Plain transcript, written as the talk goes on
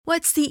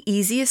What's the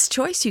easiest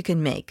choice you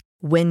can make?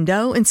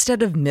 Window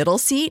instead of middle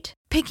seat?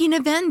 Picking a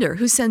vendor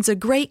who sends a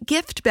great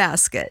gift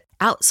basket?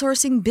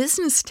 Outsourcing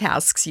business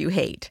tasks you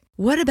hate?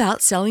 What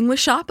about selling with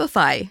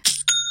Shopify?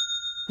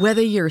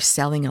 Whether you're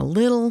selling a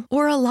little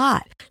or a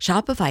lot,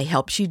 Shopify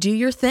helps you do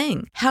your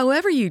thing,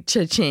 however you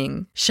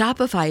cha-ching.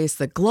 Shopify is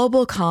the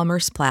global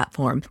commerce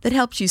platform that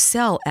helps you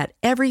sell at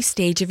every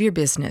stage of your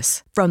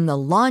business. From the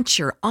launch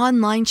your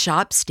online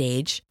shop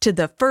stage to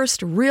the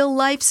first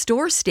real-life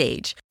store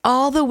stage,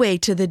 all the way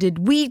to the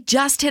did we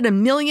just hit a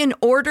million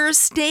orders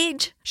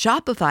stage.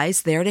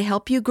 Shopify's there to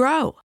help you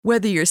grow.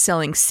 Whether you're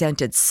selling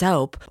scented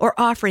soap or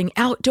offering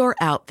outdoor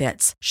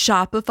outfits,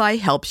 Shopify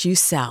helps you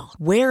sell.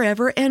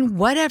 Wherever and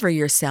whatever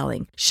you're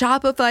selling,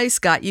 Shopify's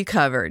got you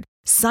covered.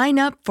 Sign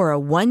up for a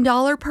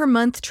 $1 per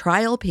month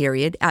trial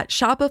period at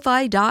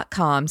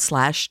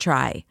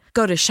shopify.com/try.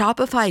 Go to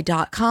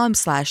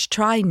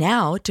shopify.com/try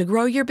now to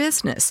grow your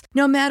business,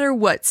 no matter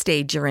what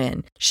stage you're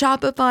in.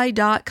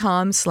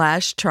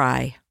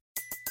 Shopify.com/try.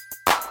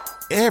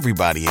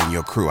 Everybody in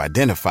your crew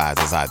identifies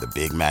as either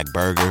Big Mac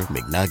Burger,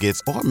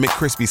 McNuggets, or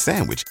McCrispy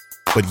Sandwich.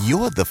 But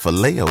you're the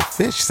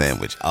Filet-O-Fish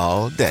Sandwich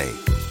all day.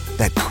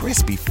 That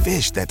crispy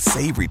fish, that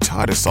savory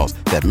tartar sauce,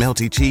 that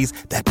melty cheese,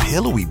 that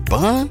pillowy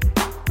bun.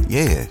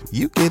 Yeah,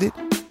 you get it.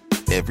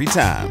 Every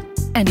time.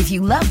 And if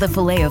you love the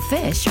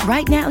Filet-O-Fish,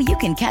 right now you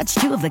can catch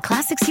two of the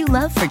classics you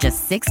love for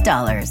just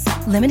 $6.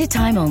 Limited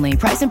time only.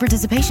 Price and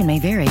participation may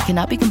vary.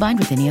 Cannot be combined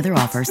with any other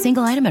offer.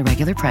 Single item at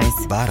regular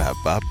price.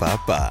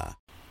 Ba-da-ba-ba-ba.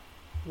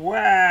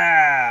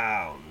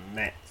 Well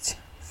met,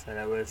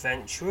 fellow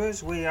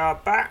adventurers. We are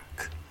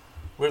back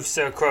with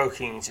Sir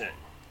Croakington,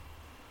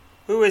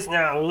 who has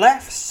now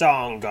left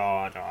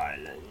Sarngard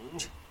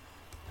Island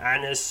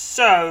and has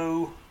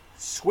so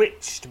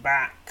switched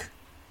back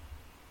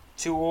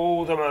to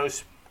the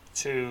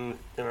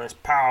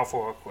most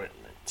powerful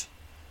equipment,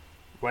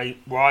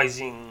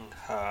 rising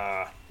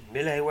her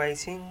melee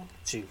weighting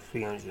to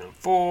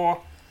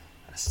 304,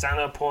 her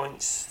stamina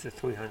points to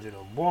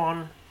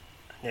 301,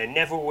 and her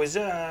Neville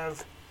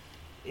reserve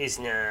is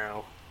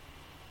now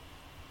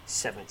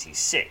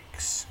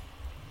 76.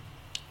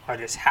 I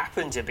just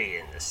happened to be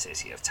in the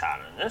city of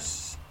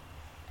Talonus.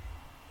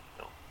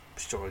 Not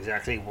sure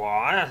exactly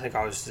why. I think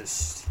I was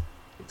just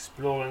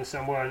exploring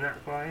somewhere and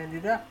that's where I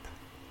ended up.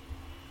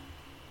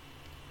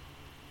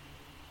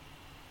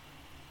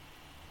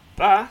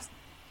 But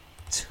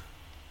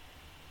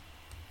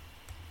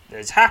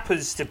there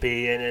happens to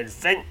be an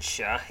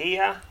adventure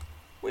here,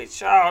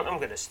 which I'm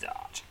going to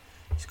start.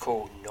 It's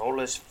called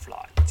Nola's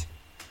Flight.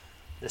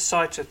 The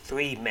sight of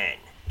three men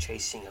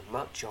chasing a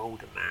much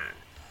older man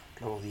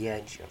along the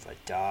edge of a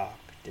dark,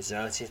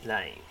 deserted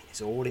lane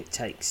is all it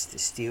takes to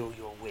steal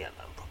your will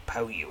and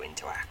propel you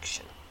into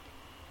action.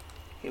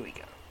 Here we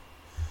go.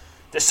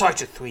 The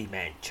sight of three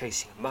men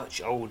chasing a much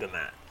older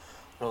man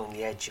along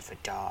the edge of a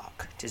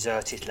dark,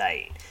 deserted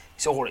lane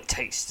is all it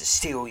takes to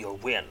steal your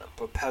will and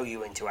propel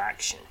you into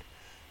action.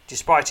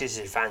 Despite his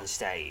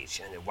advanced age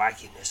and the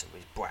wagginess of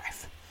his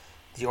breath,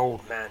 the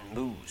old man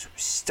moves with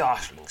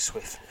startling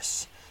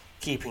swiftness,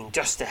 keeping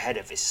just ahead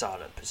of his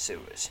silent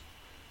pursuers.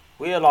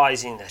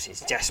 Realizing that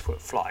his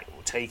desperate flight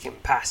will take him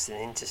past an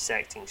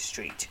intersecting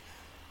street,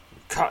 he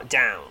cut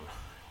down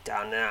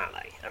an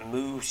alley and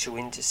moves to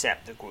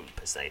intercept the group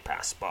as they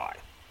pass by.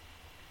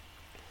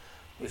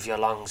 With your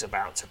lungs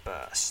about to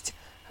burst,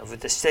 and with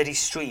the steady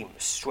stream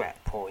of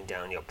sweat pouring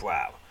down your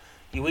brow,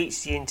 you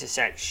reach the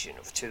intersection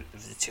of the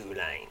two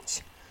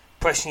lanes.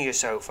 Pressing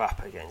yourself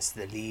up against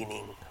the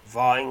leaning,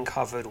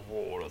 vine-covered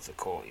wall of the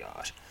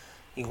courtyard,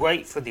 you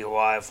wait for the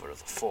arrival of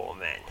the four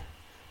men,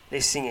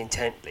 listening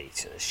intently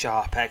to the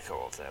sharp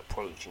echo of their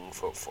approaching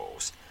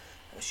footfalls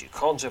as you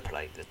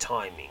contemplate the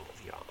timing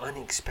of your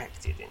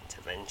unexpected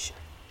intervention.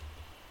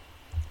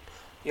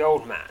 The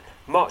old man,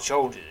 much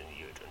older than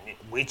you had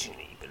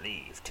originally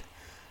believed,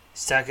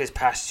 staggers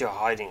past your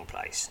hiding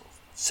place and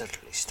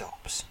suddenly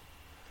stops.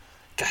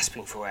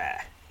 Gasping for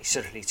air, he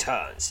suddenly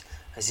turns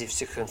as if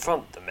to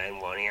confront the men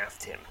running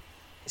after him.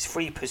 His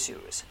three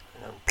pursuers,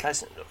 an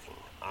unpleasant-looking,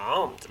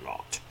 armed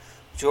lot,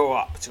 draw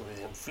up to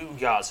within a few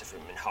yards of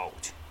him and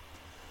halt.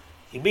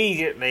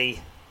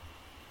 Immediately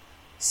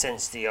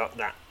sensed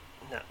that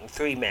the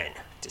three men,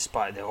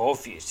 despite their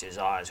obvious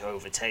desire to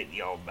overtake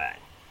the old man,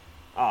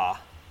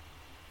 are,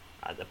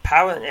 at the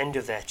apparent end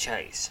of their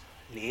chase,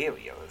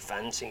 leery of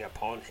advancing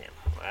upon him.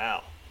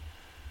 Well,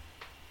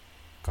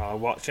 gotta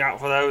watch out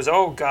for those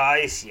old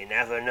guys. You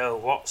never know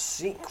what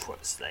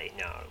secrets they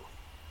know.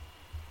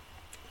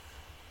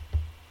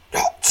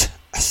 Not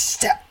a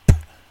step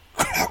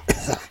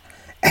closer,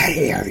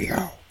 any of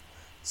you,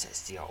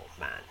 says the old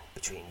man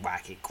between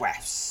wagged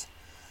breaths.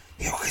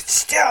 You could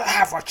still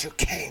have what you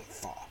came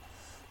for,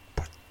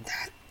 but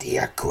not the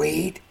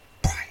agreed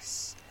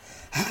price.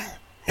 I'll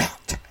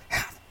not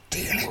have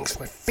dealings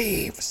with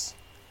thieves.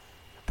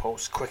 The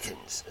pulse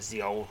quickens as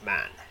the old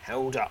man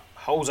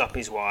holds up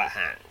his right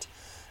hand.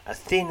 A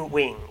thin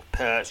wing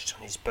perched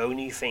on his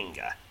bony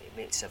finger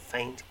emits a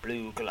faint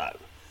blue glow.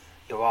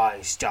 Your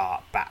eyes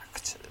dart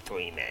back to the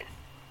three men.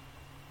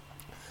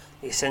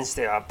 You sense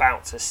they are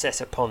about to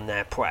set upon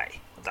their prey.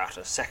 Without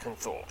a second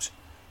thought,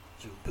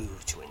 you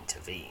move to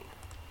intervene.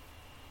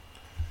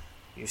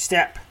 You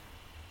step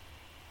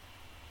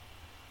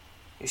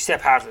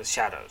out of the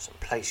shadows and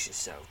place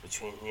yourself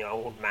between the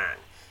old man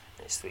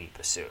and his three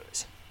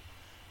pursuers.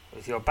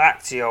 With your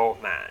back to the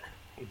old man,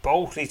 you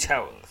boldly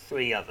tell the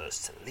three others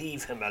to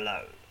leave him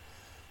alone,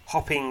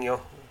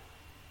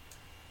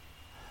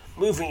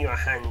 moving your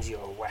hand to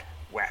your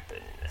weapon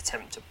in an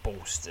attempt to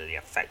bolster the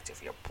effect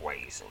of your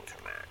brazen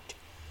command.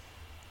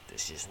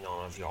 "This is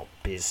none of your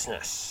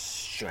business,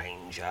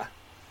 stranger,"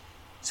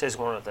 says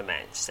one of the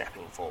men,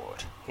 stepping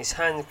forward. His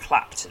hand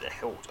clapped to the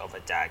hilt of a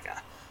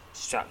dagger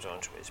strapped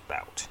onto his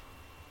belt.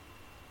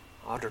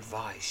 "I'd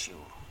advise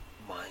you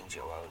mind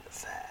your own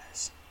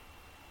affairs."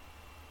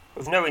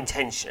 With no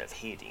intention of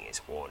heeding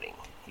his warning,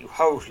 you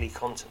hurriedly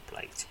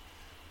contemplate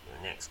your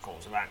next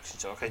course of action.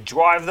 So I could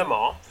drive them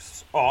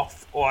off,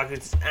 or I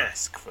could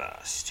ask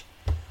first.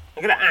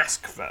 I'm going to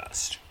ask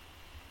first.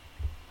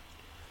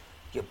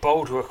 Your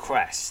bold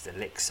request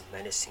elicits a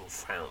menacing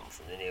frown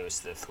from the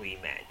nearest of the three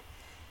men.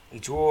 He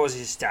draws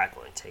his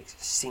dagger and takes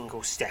a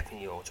single step in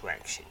your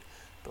direction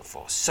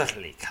before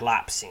suddenly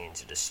collapsing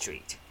into the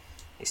street.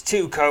 His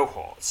two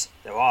cohorts,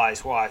 their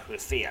eyes wide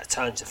with fear,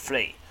 turn to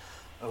flee,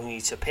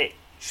 only to pitch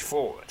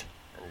forward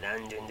and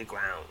land on the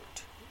ground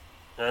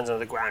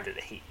in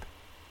a heap.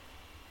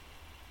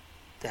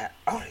 "They're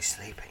only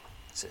sleeping,"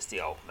 says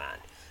the old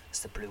man, as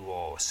the blue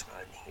aura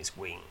surrounding his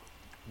wing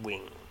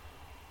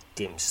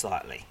dims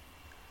slightly.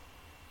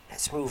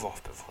 "Let's move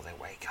off before they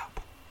wake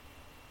up."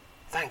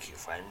 "Thank you,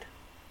 friend."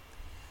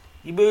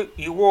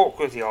 You walk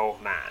with the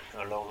old man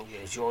along the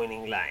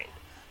adjoining lane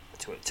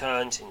until it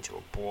turns into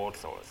a broad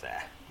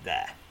thoroughfare.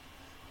 There,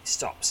 it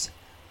stops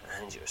and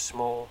hands you a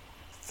small,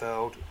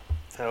 furled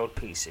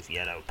piece of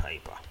yellow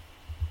paper.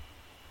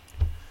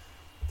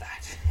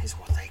 "That is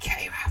what they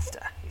came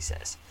after," he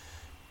says,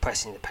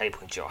 pressing the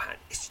paper into your hand.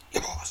 "It's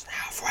yours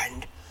now,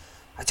 friend.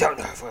 I don't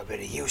know if it'll be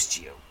of use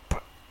to you,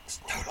 but it's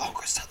no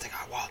longer something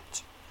I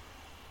want."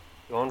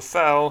 You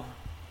unfurl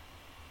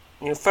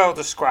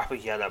the scrap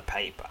of yellow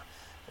paper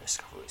and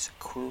discover it's a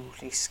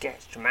crudely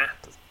sketched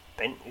map of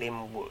Bent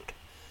Limb Wood.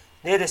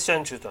 Near the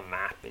centre of the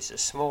map is a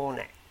small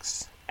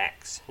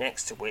X,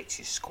 next to which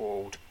is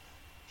scrawled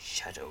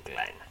Shadow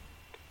Glen.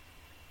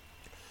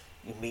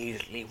 You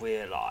immediately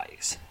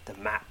realise the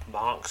map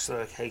marks the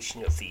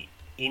location of the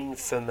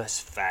infamous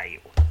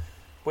Vale,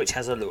 which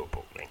has a lure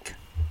book link.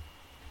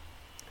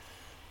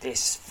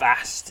 This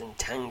vast and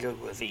tangled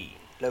ravine,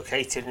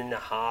 located in the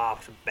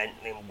heart of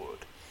Bent Limb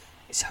Wood,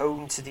 is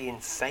home to the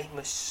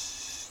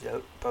infamous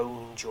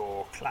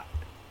Bonejaw Clan.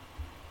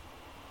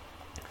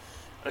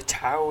 A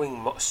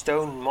towering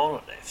stone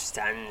monolith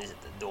stands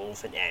at the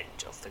northern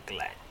end of the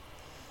glen.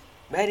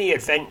 Many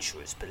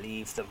adventurers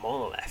believe the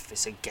monolith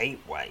is a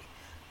gateway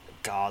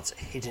that guards a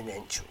hidden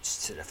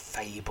entrance to the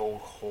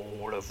fabled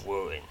Hall of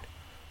Ruin.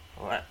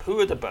 Who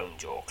are the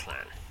Bonejaw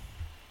Clan?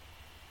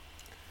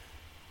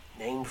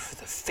 Named for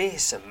the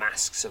fearsome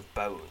masks of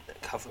bone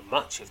that cover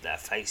much of their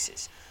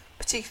faces,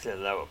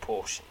 particularly the lower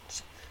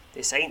portions,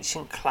 this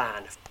ancient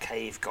clan of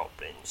cave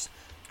goblins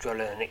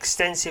dwell in an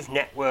extensive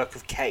network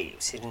of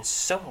caves hidden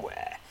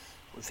somewhere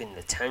within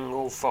the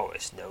tangled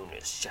forest known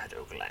as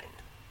Shadow Glen.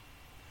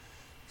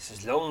 It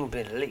has long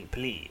been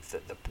believed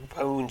that the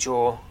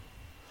Bonejaw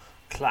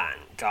clan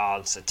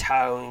guards a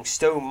towering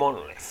stone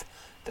monolith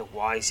that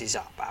rises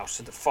up out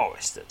of the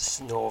forest at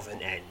the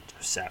northern end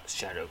of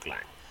Shadow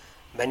Glen.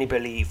 Many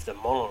believe the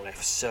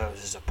monolith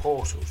serves as a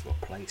portal to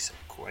a place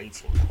of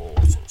great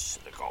importance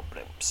to the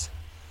goblins,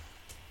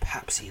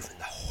 perhaps even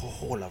the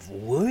Hall of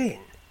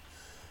Ruin.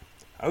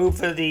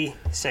 Over the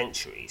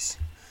centuries,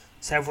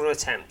 several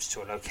attempts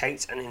to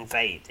locate and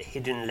invade the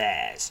hidden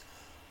lairs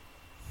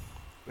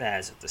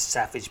of the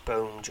savage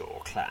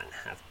Bonejaw clan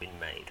have been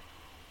made.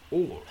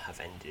 All have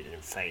ended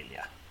in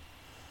failure.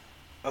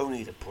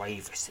 Only the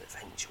bravest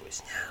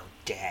adventurers now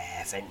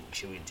dare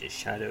venture into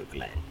Shadow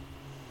Glen.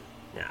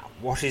 Now,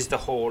 what is the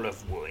Hall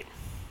of Ruin?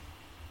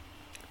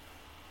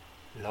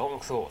 Long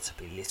thought to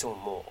be little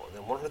more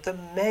than one of the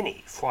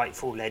many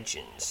frightful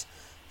legends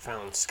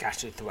found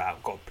scattered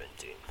throughout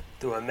Goblindom.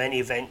 There are many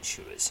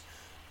adventurers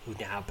who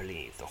now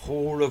believe the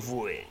Hall of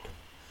Ruin,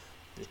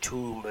 the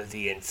tomb of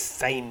the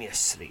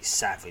infamously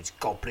savage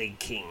Goblin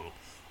King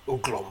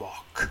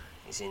Uglomok,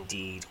 is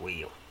indeed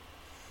real.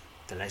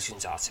 The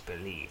legends are to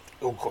believe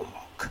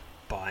Uglomok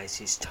bides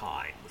his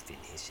time within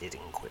his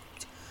hidden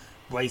crypt,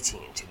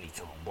 waiting until he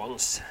can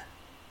once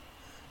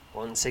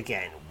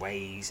again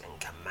raise and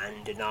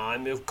command an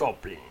army of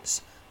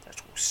goblins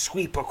that will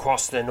sweep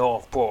across the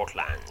North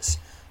Broadlands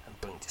and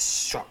bring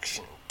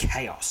destruction and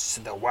chaos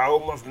to the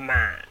realm of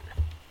man.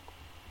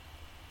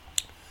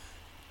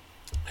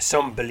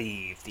 Some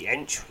believe the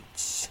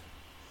entrance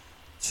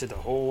to the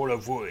Hall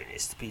of Ruin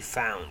is to be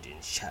found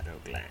in Shadow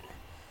Glen,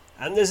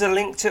 and there's a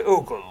link to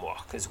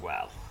Uglomok as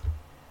well.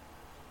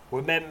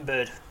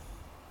 Remembered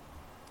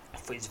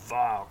for its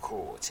vile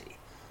cruelty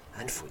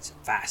and for its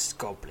vast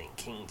goblin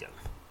kingdom,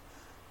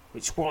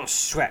 which once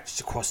stretched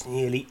across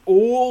nearly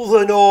all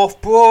the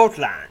North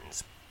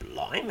Broadlands,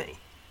 Blimey.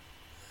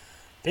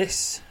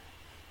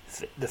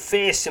 The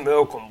fearsome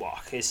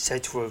Uggrenwalk is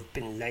said to have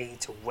been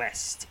laid to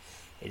rest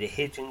in a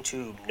hidden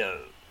tomb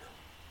known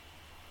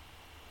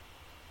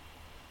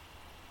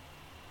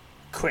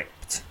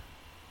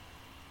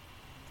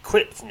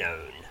Crypt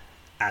known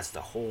as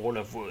the Hall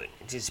of Ruin.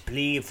 It is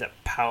believed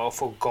that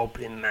powerful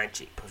goblin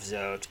magic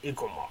preserved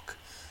Uggrenwalk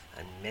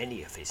and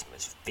many of his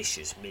most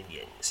vicious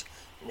minions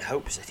in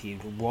hopes that he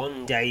would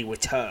one day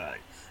return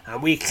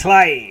and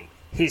reclaim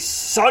his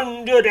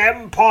sundered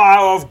empire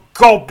of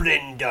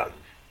goblindom.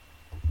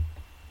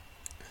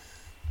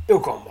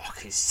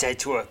 Uggrenwalk is said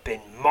to have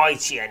been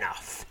mighty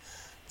enough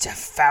to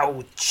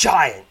fell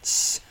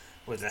giants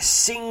with a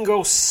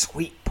single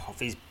sweep of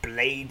his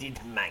bladed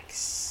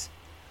mace.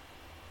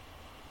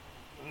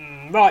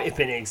 Might have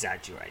been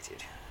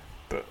exaggerated,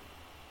 but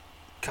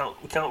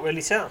we can't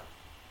really tell.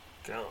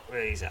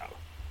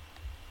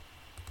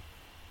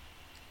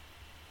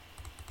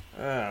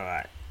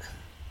 Alright.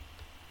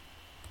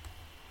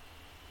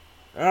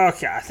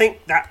 Okay, I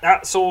think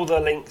that's all the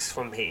links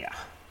from here.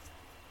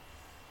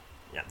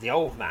 Now, the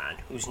old man,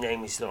 whose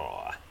name is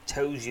Laura,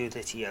 tells you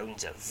that he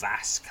owns a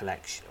vast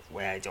collection of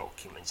rare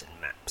documents and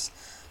maps,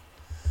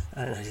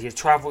 and that he had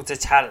travelled to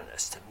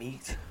Talanos to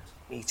meet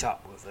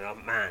up with a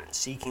man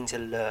seeking to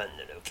learn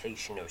the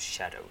location of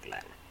Shadow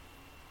Glen.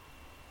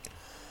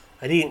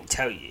 I needn't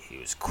tell you he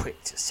was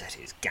quick to set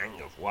his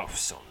gang of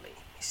roughs on me,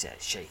 he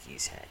said, shaking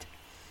his head.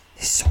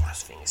 This sort of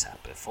thing has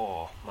happened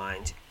before,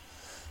 mind,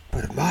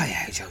 but at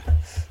my age I'm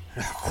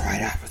not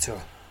quite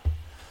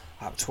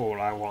up to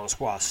all I once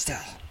was, still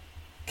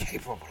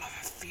capable of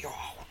a few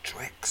old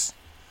tricks.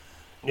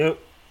 No,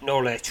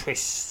 Nola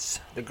twists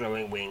the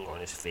glowing wing on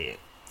his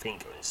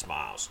finger and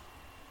smiles.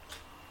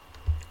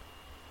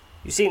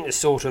 You seem the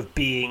sort of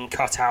being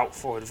cut out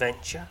for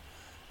adventure.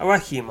 I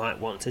reckon you might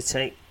want to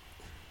take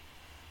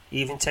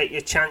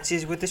your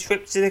chances with the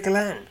trip to the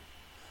Glen.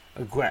 I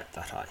regret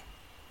that I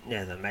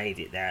never made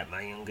it there in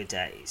my younger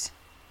days.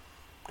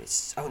 But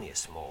it's only a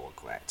small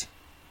regret.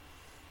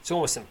 It's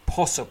almost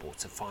impossible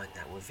to find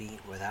that ravine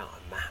without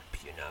a map,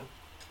 you know.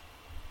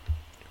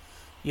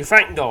 You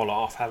thank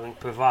Olaf, having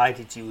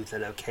provided you with the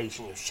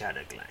location of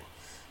Shadow Glen,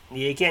 and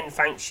he again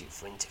thanks you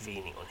for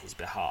intervening on his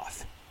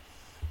behalf.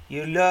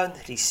 You learn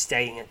that he's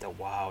staying at the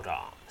Wild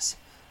Arms,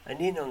 an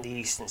inn on the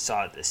eastern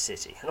side of the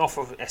city, and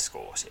offer to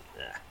escort him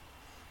there.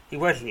 He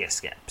readily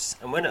escapes,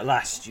 and when at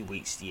last you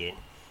reach the inn,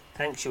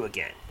 thanks you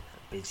again,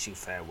 and bids you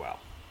farewell.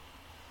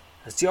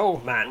 As the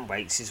old man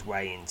wakes his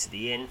way into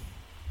the inn,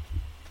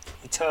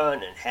 you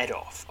turn and head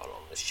off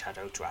along the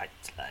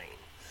shadow-dragged lane,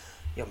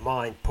 your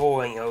mind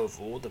poring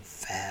over all the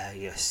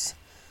various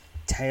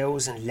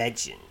tales and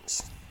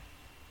legends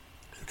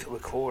you can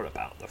recall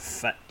about the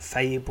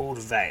fabled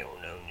vale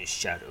known as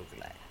Shadow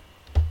Glen.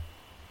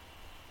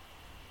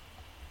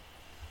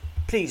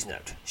 Please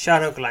note,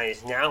 Shadow Glen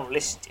is now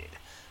listed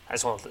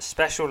as one of the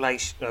special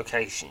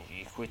locations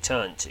you can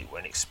return to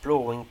when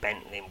exploring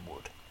Bentley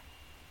Wood.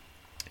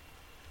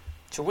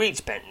 To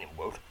reach Bentley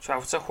Wood,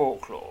 travel to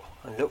Hawklaw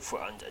and look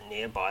for it under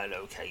nearby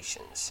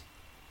locations.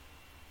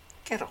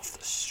 Get off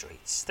the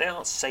streets, they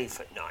aren't safe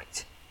at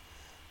night.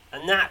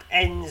 And that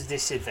ends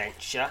this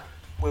adventure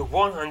with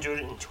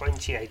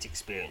 128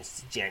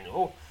 experience to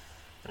general,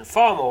 and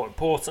far more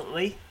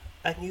importantly,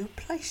 a new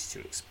place to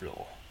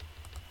explore.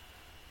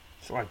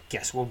 So I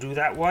guess we'll do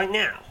that right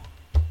now.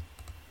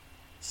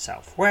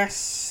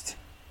 Southwest,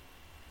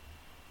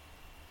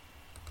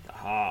 the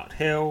Hard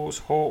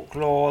Hills,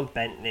 Hawklaw,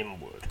 Bentley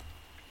Wood.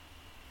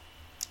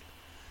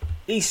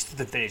 East of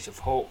the village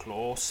of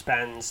Hawklaw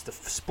spans the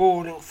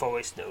sprawling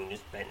forest known as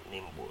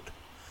Bentley Wood.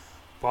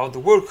 While the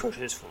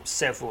woodcutters from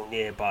several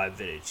nearby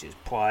villages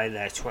ply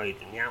their trade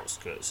in the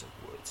outskirts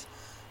of woods,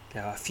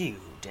 there are few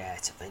who dare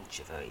to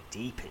venture very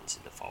deep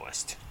into the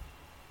forest.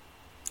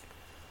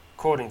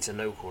 According to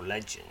local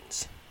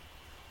legends,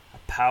 a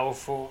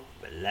powerful,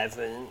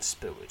 malevolent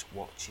spirit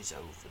watches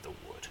over the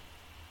wood.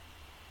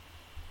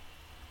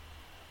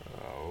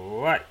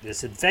 Alright,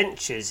 there's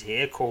adventures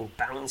here called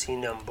Bounty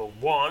Number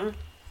 1,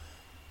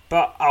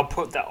 but I'll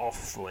put that off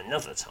for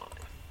another time.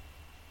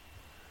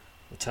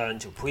 Return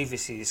to a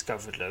previously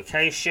discovered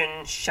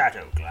location,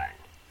 Shadow Glen,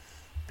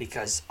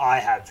 because I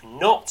have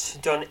not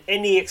done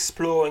any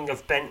exploring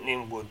of Bentley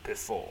Wood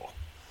before.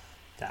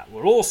 That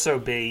will also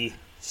be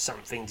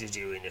something to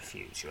do in a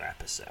future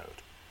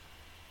episode.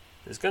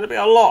 There's going to be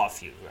a lot of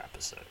future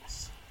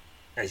episodes,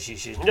 as you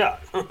should know,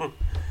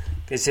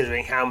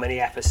 considering how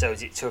many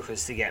episodes it took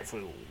us to get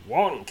through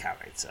one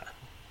character.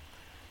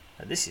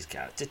 And this is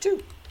character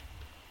 2.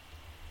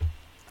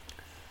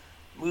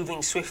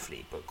 Moving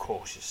swiftly but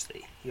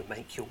cautiously, you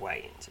make your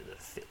way into the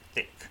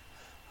thick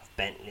of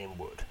Bentley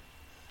Wood.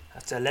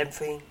 After a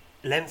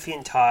lengthy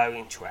and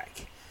tiring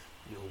trek,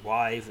 you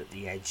arrive at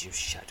the edge of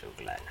Shadow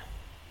Glen.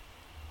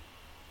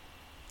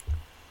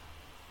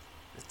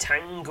 The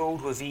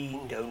tangled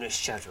ravine known as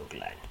Shadow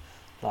Glen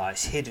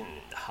lies hidden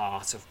in the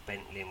heart of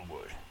Bentley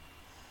Wood,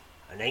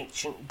 an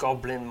ancient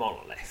goblin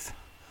monolith,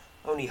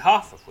 only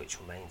half of which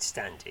remains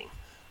standing,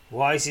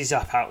 rises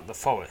up out of the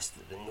forest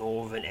at the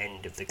northern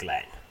end of the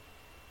glen.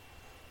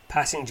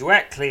 Passing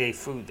directly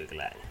through the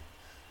glen,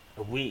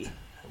 a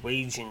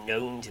region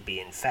known to be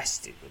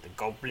infested with the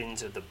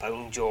goblins of the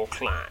Bonejaw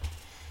clan,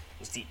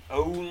 is the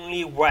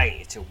only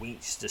way to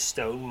reach the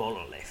stone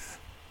monolith.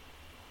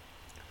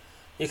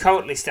 You're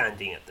currently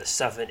standing at the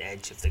southern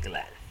edge of the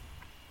glen.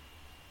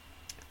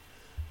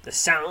 The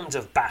sounds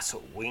of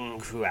battle ring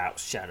throughout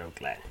Shadow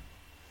Glen.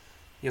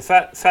 Your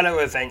fellow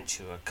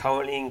adventurer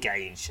currently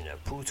engaged in a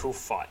brutal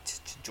fight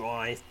to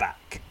drive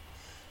back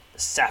the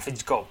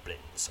savage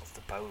goblins of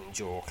the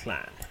Bonejaw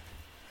clan.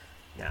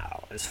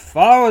 Now, as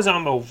far as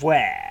I'm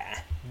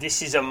aware,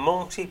 this is a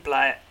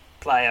multiplayer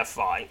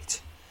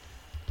fight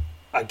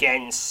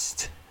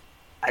against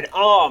an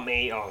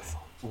army of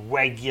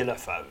regular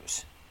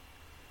foes.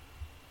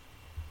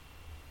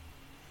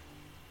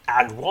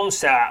 And once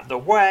they're out of the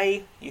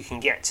way, you can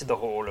get to the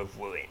Hall of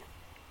Ruin.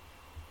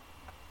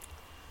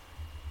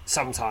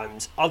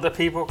 Sometimes other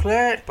people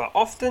clear it, but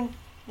often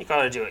you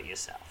gotta do it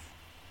yourself.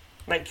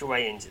 Make your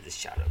way into the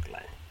Shadow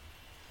Glen.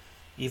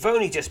 You've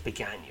only just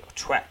began your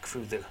trek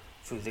through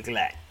the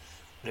glen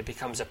when it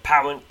becomes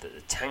apparent that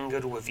the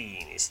Tangled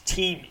Ravine is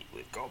teeming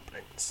with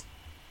goblins.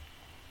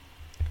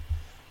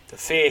 The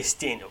fierce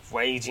din of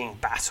raging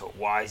battle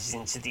rises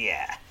into the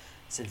air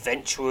as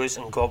adventurers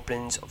and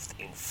goblins of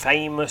the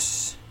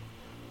infamous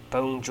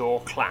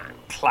Bonejaw clan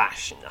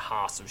clash in the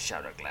heart of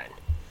Shadow Glen.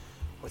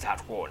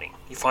 Without warning,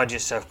 you find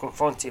yourself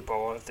confronted by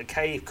one of the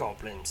cave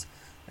goblins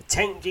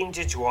attempting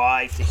to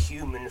drive the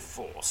human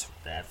force from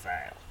their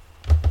veil.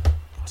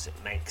 Because it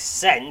makes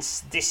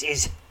sense, this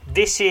is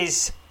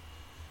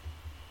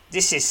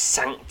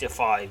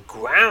sanctified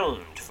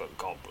ground for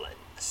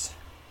goblins.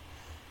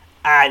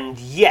 And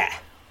yeah,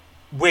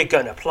 we're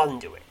gonna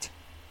plunder it.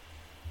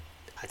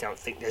 I don't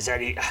think there's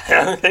any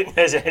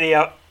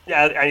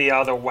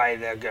other way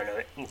they're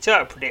gonna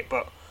interpret it,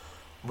 but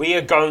we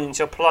are going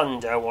to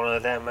plunder one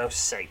of their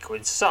most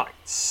sacred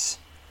sites.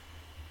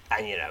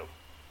 And,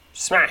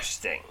 smash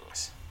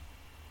things.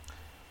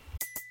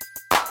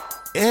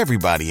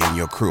 Everybody in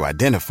your crew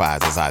identifies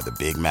as either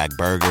Big Mac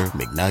Burger,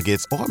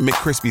 McNuggets, or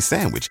McCrispy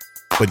Sandwich.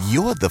 But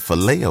you're the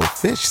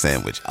Filet-O-Fish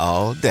Sandwich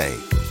all day.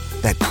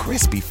 That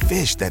crispy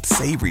fish, that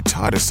savory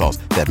tartar sauce,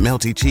 that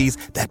melty cheese,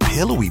 that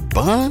pillowy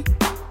bun.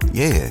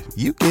 Yeah,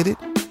 you get it.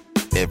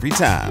 Every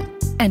time.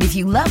 And if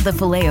you love the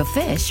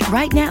Filet-O-Fish,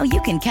 right now you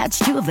can catch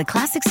two of the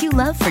classics you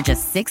love for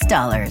just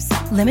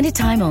 $6. Limited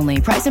time only.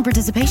 Price and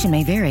participation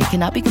may vary.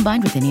 Cannot be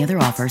combined with any other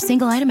offer.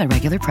 Single item at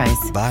regular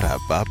price.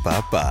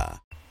 Ba-da-ba-ba-ba.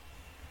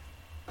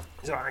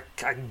 So I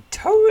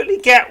totally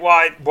get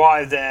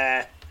why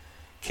they're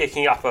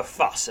kicking up a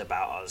fuss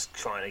about us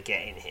trying to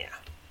get in here.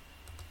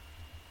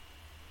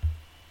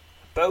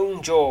 A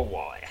Bonejaw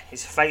warrior,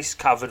 his face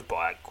covered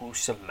by a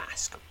gruesome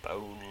mask of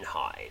bone and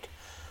hide,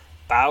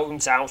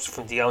 bounds out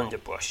from the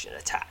underbrush and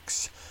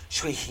attacks,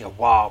 shrieking a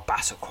wild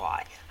battle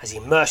cry as he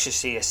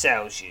mercilessly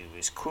assails you with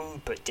his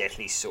crude but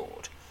deadly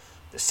sword.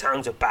 The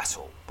sounds of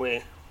battle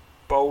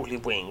boldly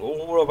ring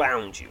all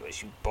around you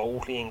as you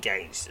boldly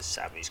engage the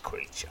savage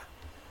creature.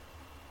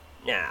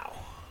 Now,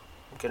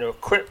 I'm going to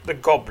equip the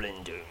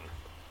Goblin Doom,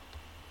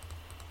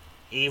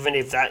 even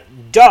if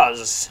that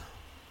does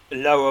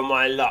lower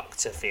my luck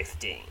to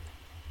 15.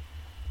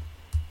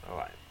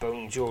 Alright,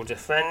 Bonejaw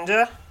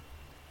Defender.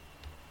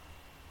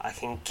 I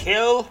can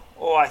kill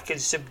or I can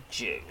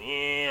subdue.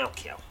 Yeah, I'll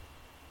kill.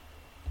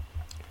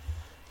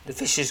 The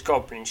vicious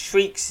goblin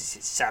shrieks as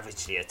it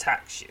savagely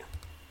attacks you.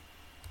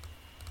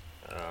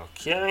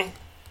 Okay.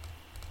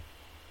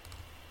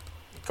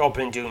 The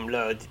Goblin Doom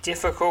lowered the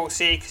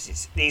difficulty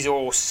because these are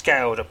all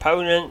scaled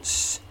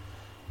opponents.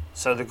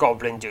 So the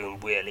Goblin Doom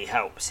really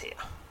helps here.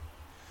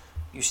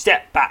 You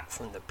step back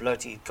from the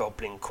bloodied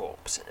goblin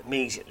corpse and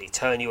immediately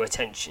turn your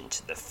attention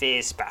to the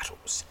fierce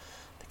battles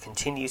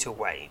continue to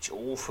wage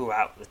all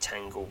throughout the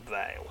Tangled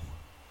Vale.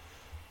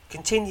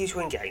 Continue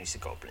to engage the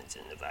goblins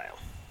in the Vale.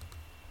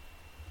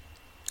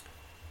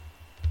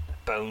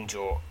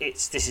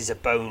 This is a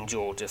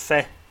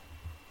Bonejaw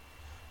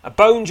a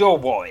Bonejaw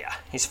warrior,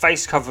 his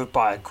face covered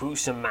by a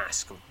gruesome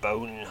mask of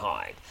bone and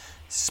hide,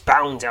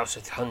 bounds out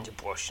of the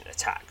underbrush and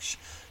attacks,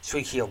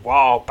 shrieking a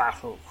wild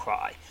battle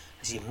cry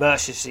as he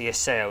mercilessly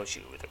assails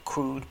you with a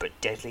crude but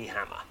deadly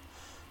hammer.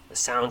 The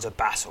sounds of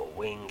battle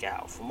ring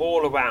out from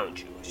all around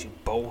you as you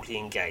boldly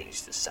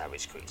engage the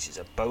savage creatures.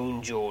 A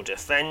Bonejaw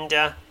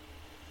Defender.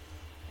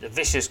 The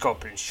vicious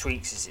goblin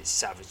shrieks as it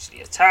savagely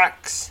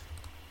attacks.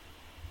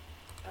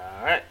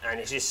 Alright,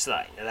 and it is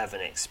slain. 11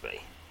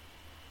 XP.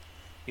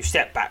 You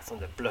step back from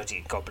the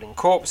bloody goblin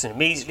corpse and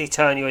immediately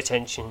turn your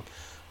attention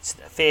to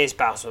the fierce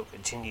battle that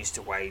continues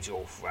to wage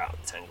all throughout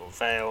the Tangled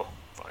Vale.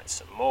 Find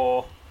some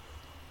more.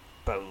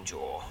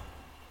 Bonejaw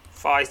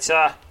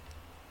Fighter.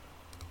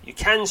 You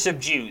can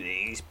subdue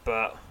these,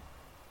 but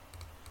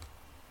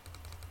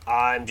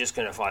I'm just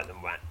going to fight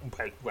them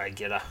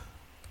regular.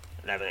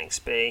 11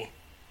 XP.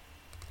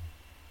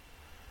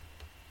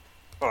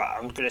 Alright,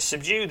 I'm going to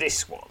subdue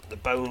this one, the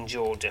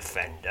Bonejaw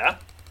Defender,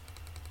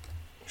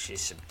 which is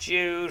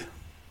subdued.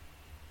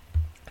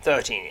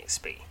 13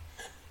 XP.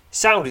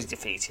 Soundly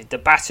defeated, the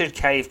battered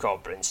cave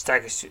goblin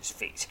staggers to its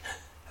feet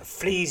and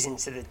flees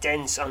into the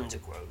dense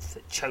undergrowth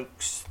that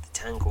chokes the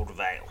tangled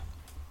vale.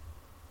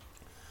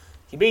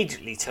 You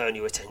immediately turn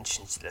your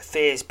attention to the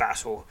fierce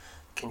battle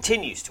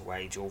continues to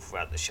wage all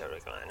throughout the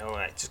Shadowglen.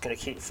 Alright, just going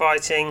to keep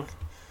fighting.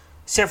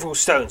 Several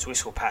stones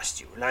whistle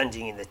past you,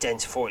 landing in the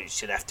dense foliage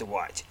to left and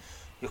right.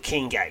 Your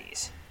keen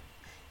gaze,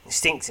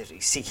 instinctively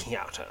seeking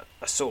out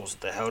a source of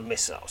the hurled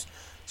missiles,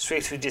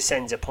 swiftly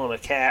descends upon a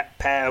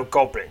pair of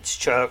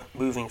goblins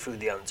moving through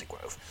the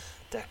undergrowth,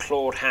 their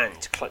clawed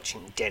hands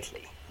clutching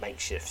deadly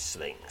makeshift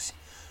slings.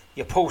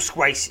 Your pulse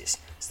races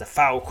as the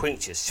foul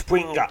creatures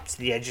spring up to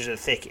the edge of the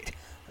thicket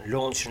and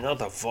launch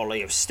another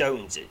volley of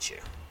stones at you.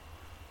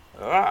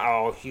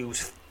 I'll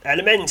use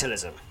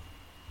Elementalism.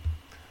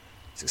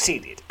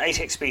 Succeeded. 8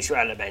 XP to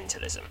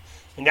Elementalism.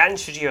 In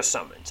answer to your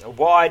summons, a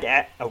wild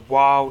air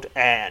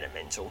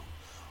elemental,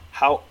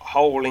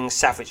 howling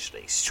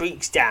savagely,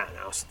 streaks down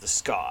out of the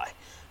sky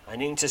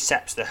and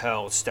intercepts the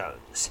hurled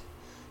stones,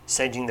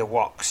 sending the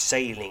rocks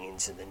sailing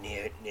into the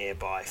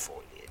nearby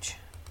foliage.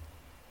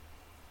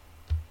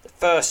 The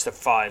first of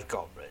 5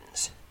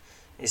 goblins,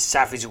 his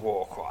savage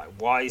war cry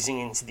rising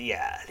into the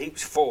air,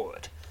 leaps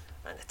forward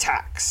and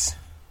attacks.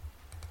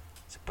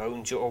 It's a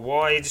Bonejaw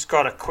warrior, just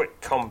gotta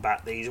quick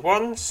combat these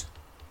ones.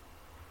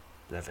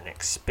 11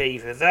 XP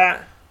for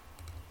that.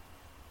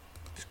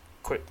 Just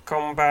quick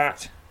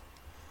combat.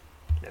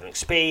 11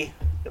 XP.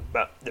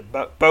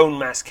 The Bone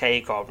Mass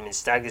Cave Goblin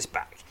staggers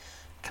back,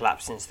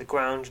 collapses into the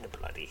ground in a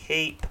bloody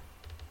heap.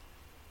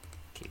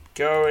 Keep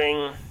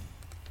going.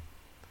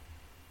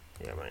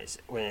 Yeah,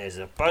 when there's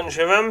a bunch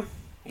of them,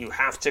 you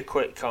have to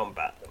quick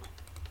combat them.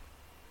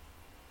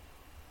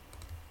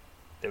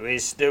 There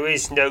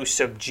is no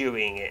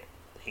subduing it.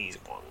 These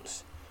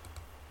ones.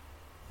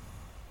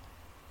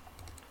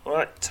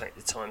 Right, take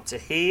the time to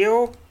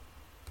heal.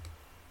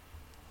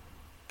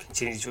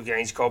 Continue to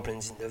engage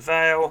goblins in the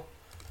Vale.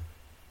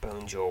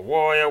 Bonejaw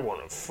Warrior,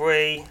 1 of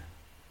 3.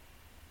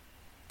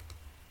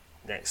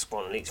 Next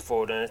one leaps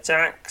forward and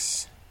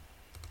attacks.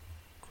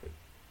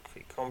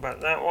 Quick combat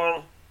that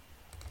one.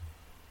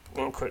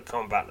 And quick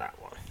combat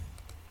that one.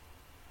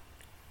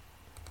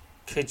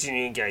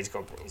 Continue to engage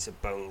goblins. A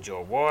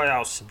Bonejaw Warrior,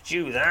 I'll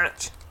subdue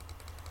that.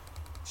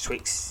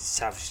 Shrieks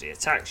savagely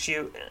attacks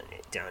you,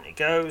 and down it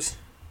goes.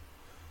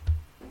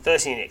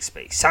 13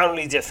 XP.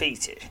 Soundly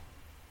defeated.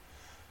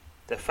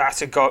 The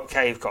fatter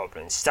cave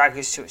goblin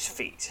staggers to its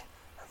feet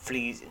and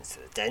flees into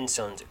the dense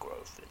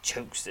undergrowth that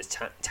chokes the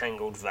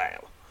tangled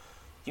vale.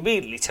 You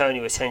immediately turn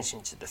your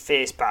attention to the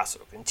fierce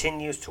battle that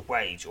continues to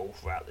wage all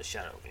throughout the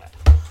Shadowglen.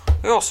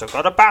 We also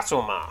got a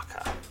battle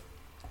marker.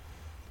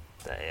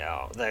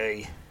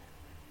 They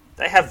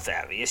have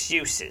various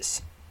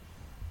uses.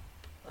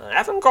 I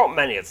haven't got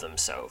many of them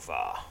so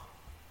far.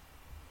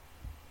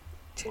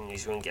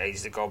 Continues to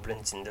engage the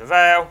goblins in the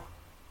Vale.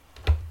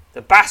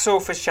 The battle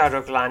for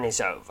Shadowglen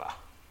is over,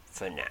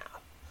 for now,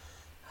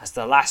 as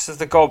the last of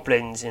the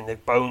goblins in the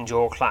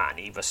Bonejaw clan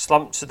either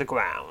slump to the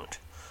ground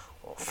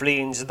or flee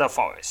into the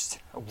forest.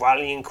 A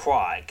rallying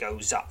cry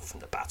goes up from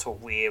the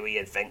battle-weary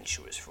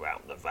adventurers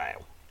throughout the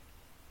Vale.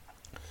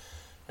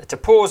 After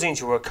pausing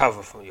to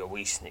recover from your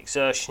recent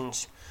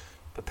exertions,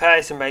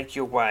 prepare to make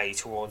your way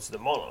towards the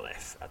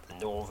monolith at the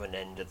northern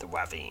end of the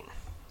ravine.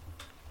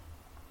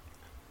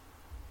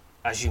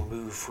 As you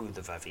move through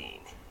the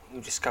ravine, you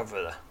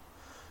discover the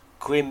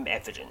grim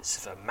evidence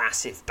of a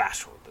massive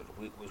battle that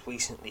was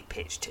recently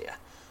pitched here.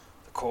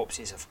 The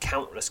corpses of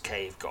countless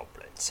cave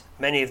goblins,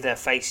 many of their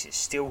faces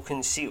still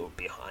concealed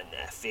behind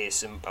their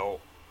fearsome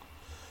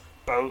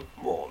bone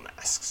war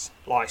masks,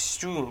 lie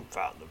strewn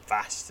throughout the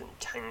vast and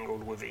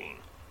tangled ravine.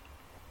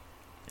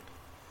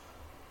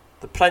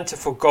 The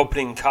plentiful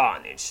goblin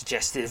carnage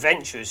suggested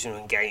adventurers who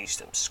engaged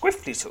them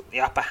swiftly took the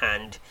upper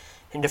hand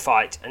in the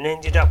fight and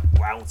ended up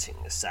routing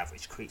the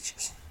savage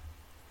creatures.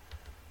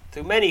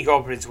 Though many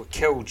goblins were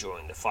killed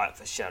during the fight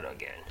for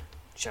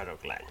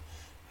Shadowglen,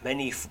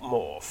 many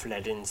more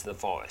fled into the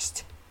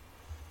forest,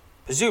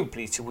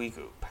 presumably to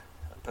regroup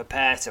and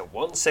prepare to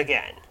once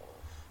again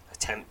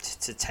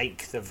attempt to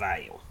take the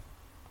Vale.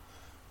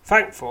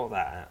 Thankful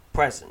that at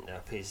present there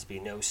appears to be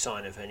no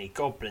sign of any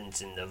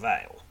goblins in the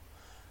Vale.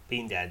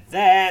 Being they're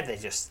there, they're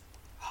just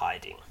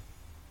hiding.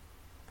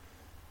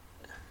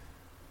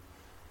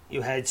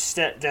 You head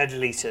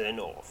steadily to the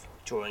north,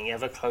 drawing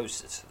ever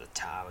closer to the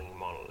towering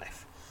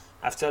monolith.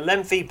 After a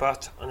lengthy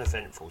but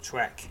uneventful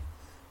trek,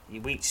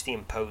 you reach the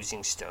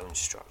imposing stone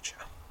structure.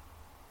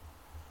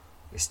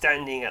 You're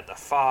standing at the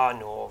far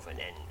northern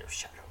end of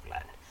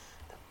Shadowglen,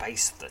 the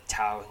base of the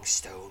towering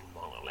stone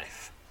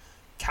monolith.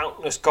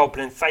 Countless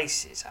goblin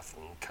faces have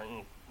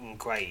been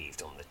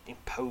engraved on the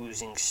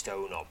imposing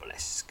stone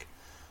obelisk.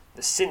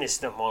 The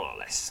sinister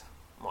monolith,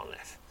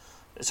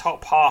 the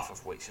top half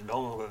of which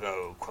long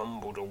ago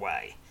crumbled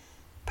away,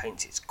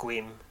 paints its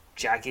grim,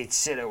 jagged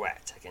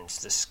silhouette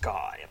against the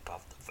sky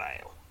above the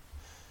Vale.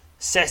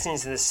 Set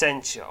into the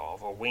centre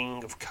of a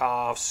wing of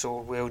carved,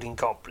 sword-wielding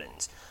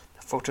goblins,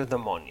 the foot of the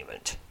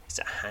monument is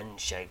a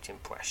hand-shaped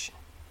impression.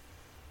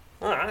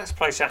 Alright, let's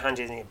place our hand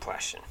in the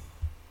impression.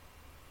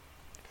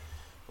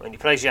 When you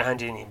place your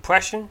hand in the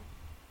impression,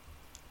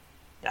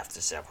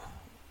 After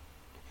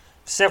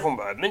several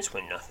moments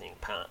when nothing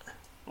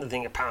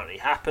apparently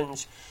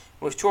happens,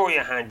 withdraw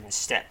your hand and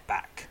step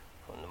back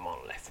from the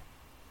monolith.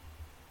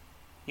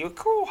 You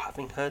recall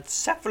having heard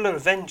several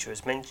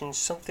adventurers mention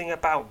something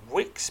about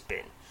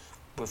Wickspin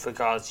with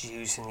regards to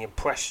using the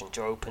impression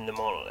to open the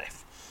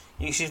monolith.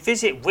 You should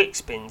visit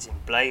Wickspin's in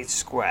Blade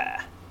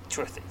Square,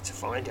 Twithick, to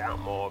find out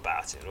more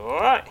about it.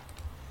 Alright,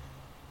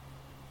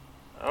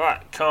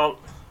 can't.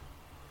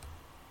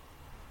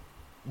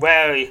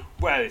 Wary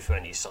for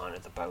any sign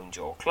of the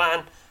Bonejaw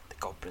clan, the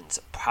goblins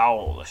that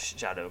prowl the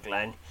Shadow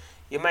Glen,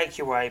 you make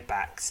your way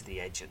back to the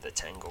edge of the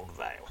Tangled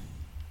Vale.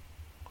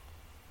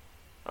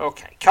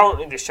 Okay,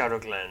 currently the Shadow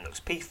Glen looks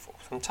peaceful.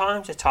 From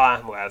time to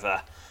time,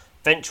 however,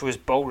 adventurers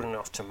bold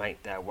enough to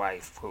make their way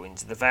through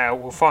into the Vale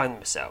will find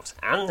themselves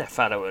and their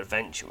fellow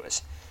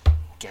adventurers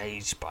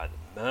engaged by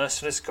the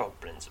merciless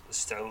goblins of the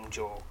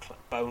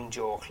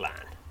Bonejaw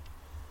clan.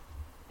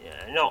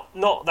 Yeah,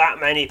 not that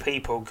many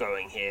people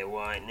going here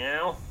right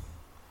now,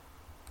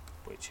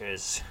 which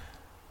is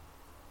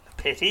a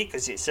pity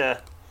because it's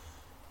a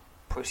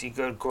pretty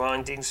good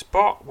grinding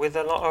spot with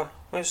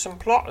some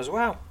plot as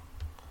well.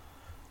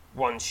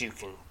 Once you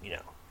can,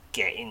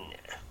 get in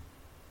there.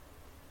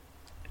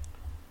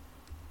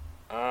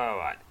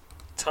 Alright,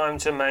 time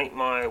to make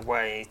my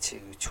way to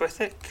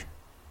Twithick.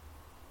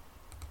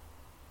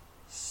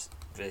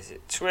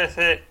 Visit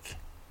Twithick,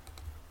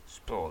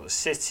 explore the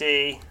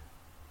city,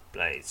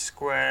 Blade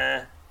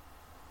Square,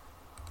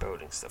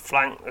 buildings that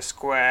flank the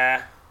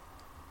square,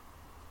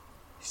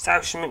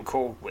 establishment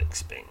called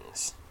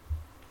Wickspin's.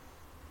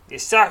 The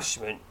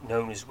establishment,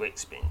 known as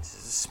Wickspin's,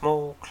 is a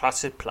small,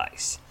 cluttered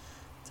place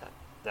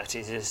that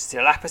is as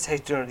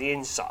dilapidated on the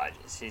inside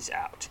as it is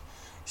out.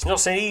 It's not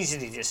so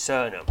easily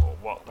discernible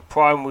what the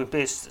primary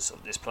business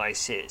of this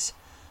place is,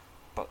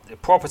 but the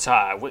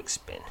proprietor,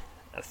 Wickspin,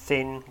 a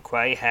thin,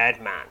 grey-haired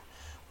man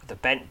with a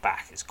bent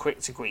back, is quick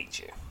to greet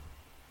you.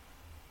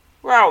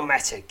 Well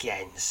met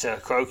again, Sir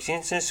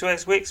Croakington,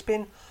 swears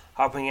Wickspin,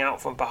 hopping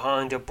out from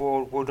behind a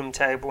broad wooden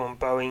table and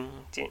bowing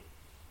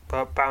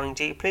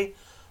deeply.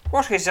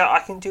 What is it I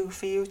can do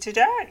for you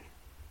today?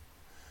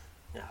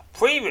 Now,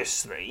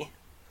 previously,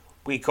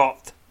 we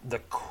got the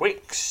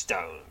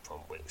Quickstone from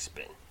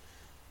Wickspin,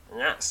 and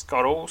that's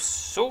got all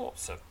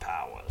sorts of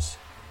powers.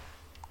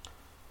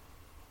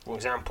 For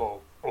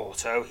example,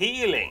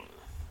 auto-healing,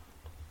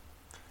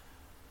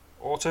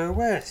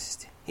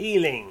 auto-rest,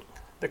 healing,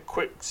 the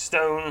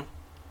Quickstone,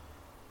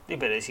 the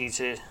ability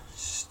to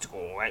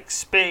store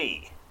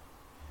XP,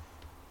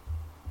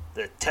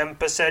 the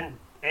 10%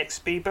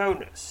 XP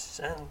bonus,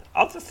 and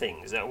other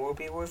things that will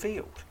be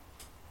revealed.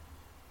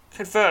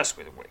 Converse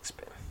with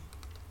Wickspin.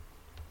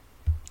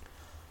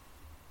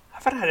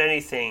 Haven't had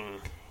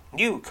anything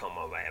new come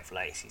my way of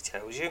late, he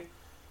tells you.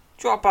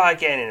 Drop by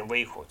again in a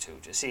week or two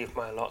to see if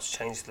my lot's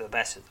changed for the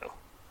better, though.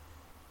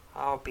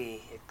 I'll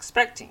be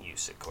expecting you,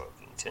 Sir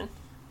Croakington.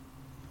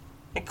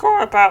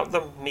 Inquire about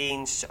the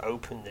means to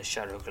open the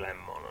Shadow Glen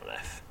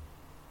monolith.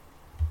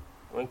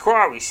 The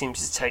inquiry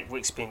seems to take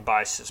Wickspin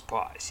by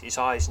surprise. His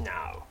eyes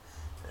narrow,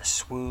 and a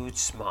shrewd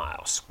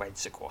smile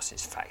spreads across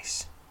his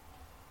face.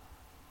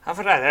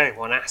 Haven't had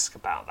anyone ask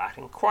about that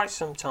in quite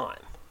some time.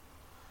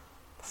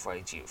 I'm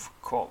afraid you've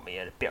caught me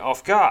a bit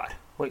off guard.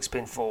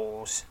 Wickspin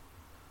falls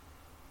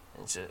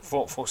into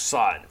thoughtful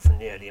silence for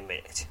nearly a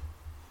minute.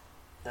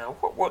 Now,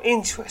 what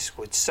interest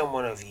would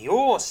someone of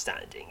your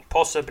standing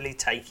possibly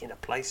take in a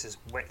place as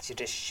wretched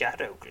as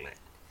Shadow Glen?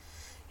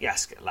 He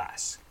asked at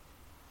last.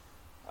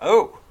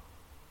 Oh,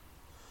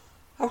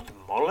 the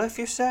monolith,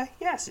 you say?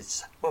 Yes,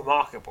 it's a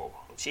remarkable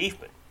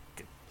achievement,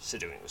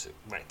 considering it was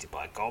erected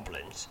by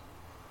goblins.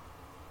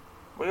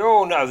 We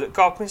all know that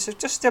goblins are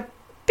just a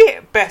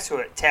bit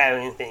better at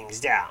tearing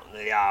things down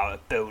than they are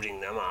at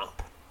building them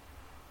up.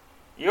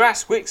 You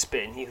ask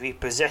Wickspin if he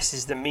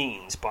possesses the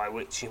means by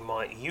which you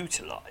might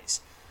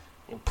utilise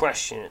the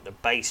impression at the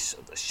base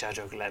of the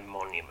Shadow Glen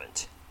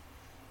monument.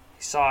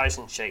 He sighs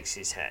and shakes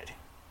his head.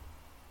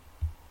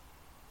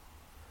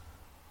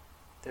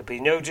 There'll be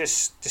no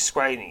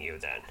dissuading you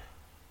then.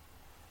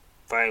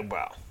 Very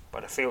well,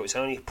 but I feel it's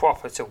only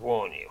proper to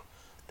warn you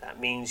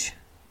that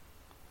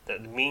the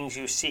means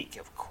you seek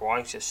have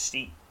quite a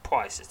steep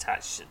price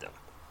attached to them.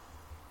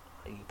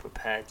 Are you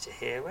prepared to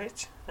hear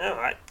it?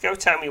 Alright, go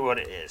tell me what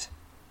it is.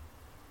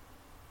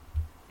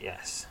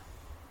 Yes.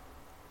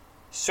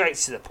 Straight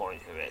to the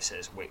point of it,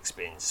 says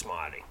Wickspin,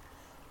 smiling.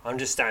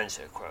 Understand,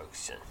 Sir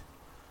Croakington,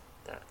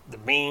 that the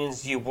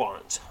means you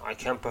want I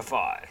can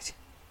provide.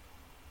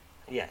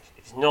 Yes,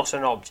 it's not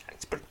an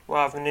object, but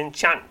rather an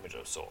enchantment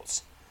of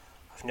sorts.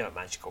 I've no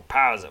magical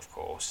powers, of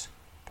course,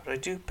 but I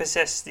do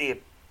possess the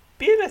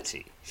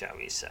ability, shall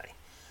we say,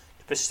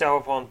 to bestow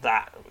upon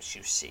that which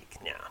you seek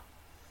now.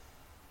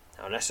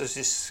 Now let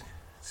us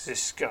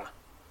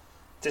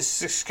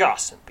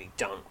discuss and be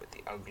done with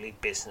the ugly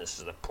business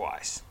of the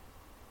price.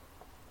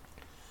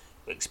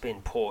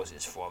 Wickspin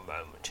pauses for a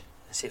moment,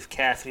 as if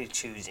carefully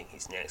choosing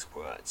his next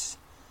words.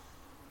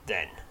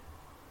 Then,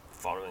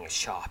 following a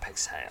sharp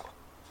exhale,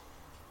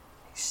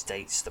 he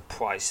states the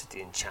price of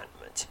the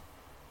enchantment.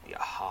 Your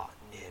heart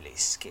nearly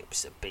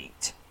skips a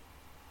beat.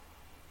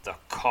 The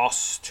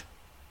cost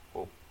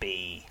will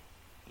be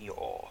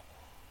your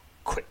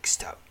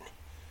quickstone,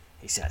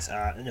 he says.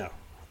 No,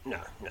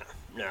 not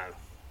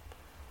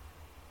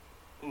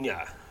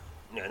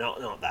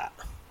that.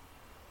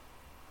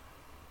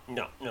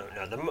 No.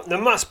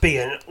 There must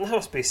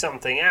be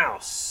something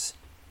else.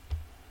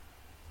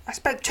 I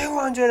spent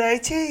 200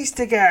 ATs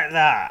to get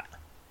that.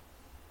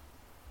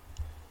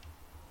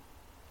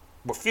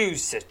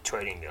 Refuse to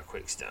trade in your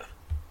quickstone.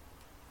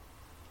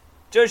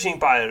 Judging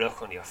by the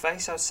look on your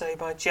face, I'd say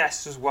my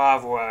jest was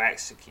rather well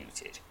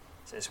executed,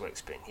 says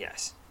Wickspin.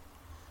 Yes,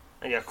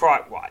 and you're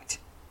quite right.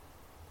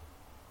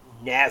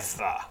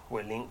 Never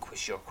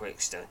relinquish your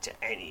quickstone to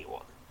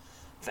anyone,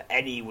 for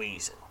any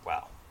reason.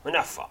 Well,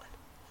 enough fun.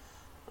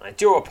 And I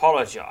do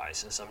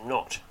apologise, as I'm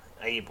not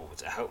able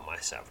to help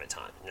myself at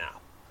times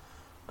now.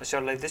 I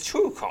shall lay the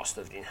true cost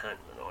of the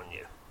enhancement on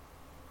you.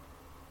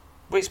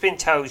 Wickspin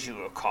tells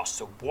you it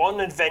costs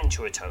 1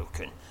 adventurer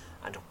token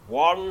and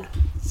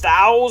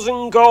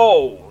 1,000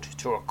 gold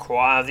to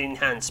acquire the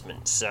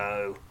enhancement,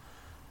 so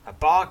a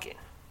bargain.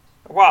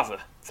 A rather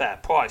fair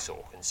price,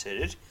 all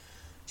considered.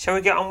 Shall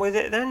we get on with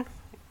it then?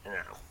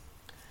 Now,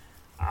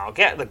 I'll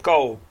get the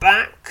gold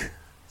back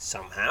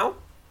somehow,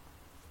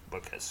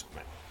 because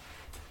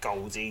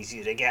gold's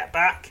easier to get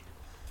back,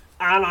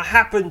 and I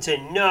happen to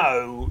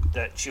know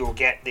that you'll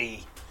get the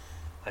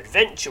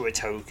adventurer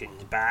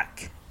tokens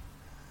back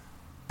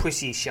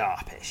pretty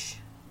sharpish,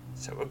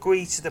 so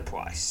agree to the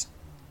price.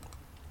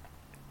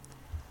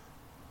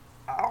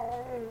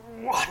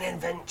 1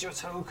 adventure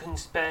token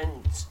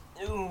spent.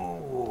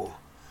 Ooh.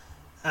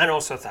 And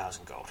also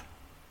 1,000 gold.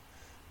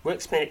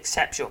 Wickspin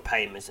accepts your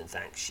payment and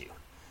thanks you.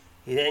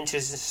 He then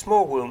enters a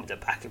small room at the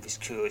back of his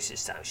curious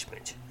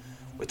establishment,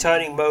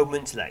 returning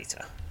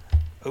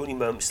only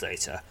moments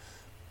later,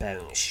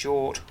 bearing a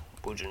short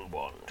wooden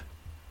wand.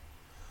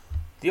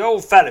 The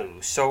old fellow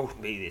who sold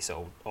me this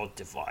odd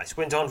device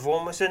went on for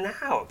almost an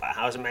hour about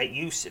how to make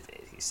use of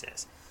it, he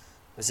says,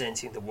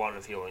 presenting the wand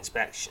of your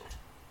inspection.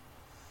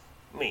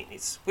 I mean,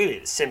 it's really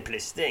the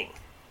simplest thing.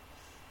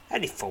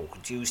 Any fool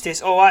could use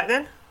this. All right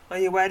then, are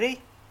you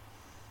ready?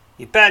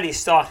 You barely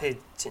started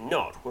to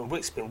nod when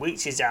Wickspin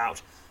reaches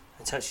out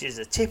and touches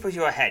the tip of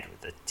your head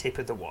with the tip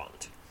of the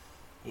wand.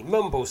 He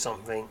mumbles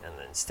something and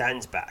then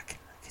stands back,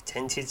 a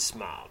contented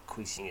smile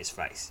creasing his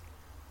face.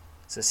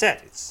 As I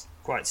said, it's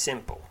quite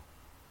simple.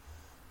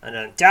 And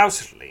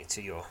undoubtedly,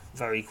 to your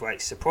very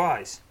great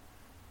surprise,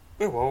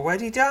 we're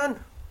already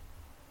done.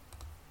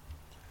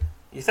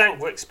 You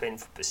thank Wickspin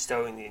for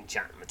bestowing the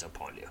enchantment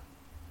upon you.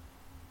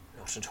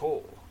 Not at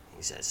all,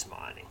 he says,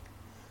 smiling.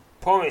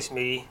 Promise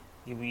me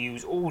you will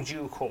use all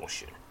due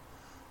caution.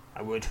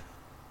 It would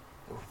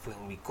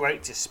bring me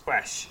great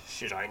distress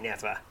should I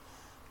never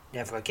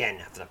again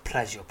have the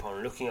pleasure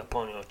upon looking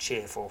upon your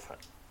cheerful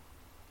face.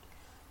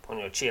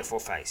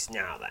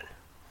 Now then,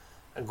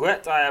 I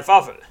regret that I have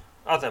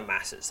other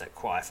matters that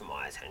require for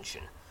my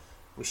attention.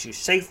 Wish you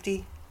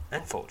safety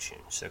and fortune,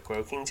 Sir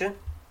Croakington.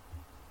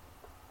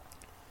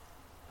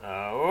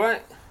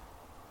 Alright.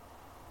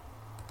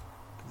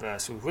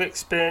 Converse with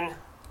Wickspin.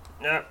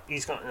 Nope,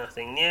 he's got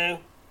nothing new.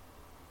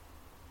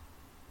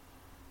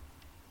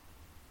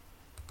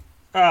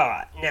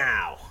 Alright,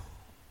 now,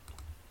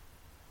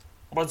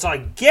 once I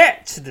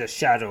get to the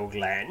Shadow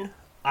Glen,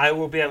 I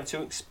will be able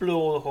to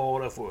explore the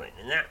Hall of Ruin,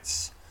 and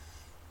that's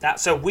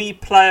a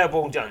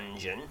replayable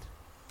dungeon,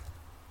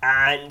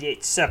 and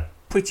it's a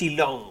pretty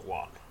long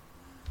one.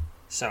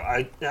 So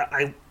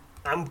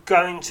I'm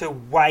going to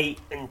wait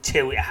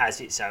until it has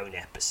its own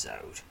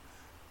episode.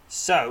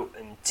 So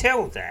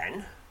until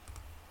then,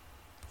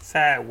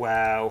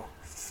 farewell,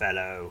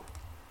 fellow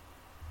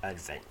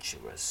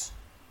adventurers.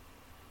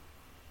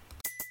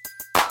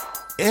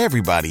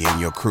 Everybody in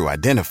your crew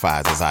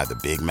identifies as either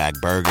Big Mac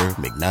Burger,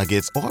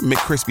 McNuggets, or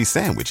McCrispy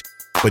Sandwich.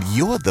 But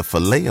you're the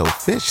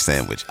Filet-O-Fish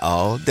Sandwich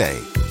all day.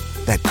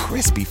 That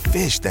crispy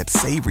fish, that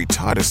savory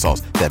tartar sauce,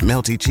 that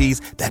melty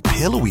cheese, that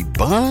pillowy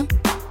bun.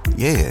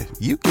 Yeah,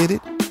 you get it.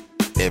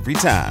 Every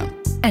time.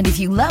 And if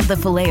you love the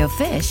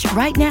Filet-O-Fish,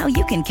 right now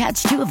you can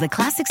catch 2 of the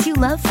classics you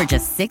love for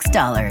just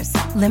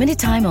 $6. Limited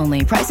time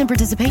only. Price and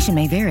participation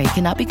may vary.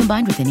 Cannot be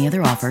combined with any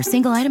other offer.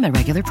 Single item at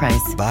regular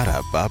price.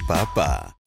 Ba-da-ba-ba-ba.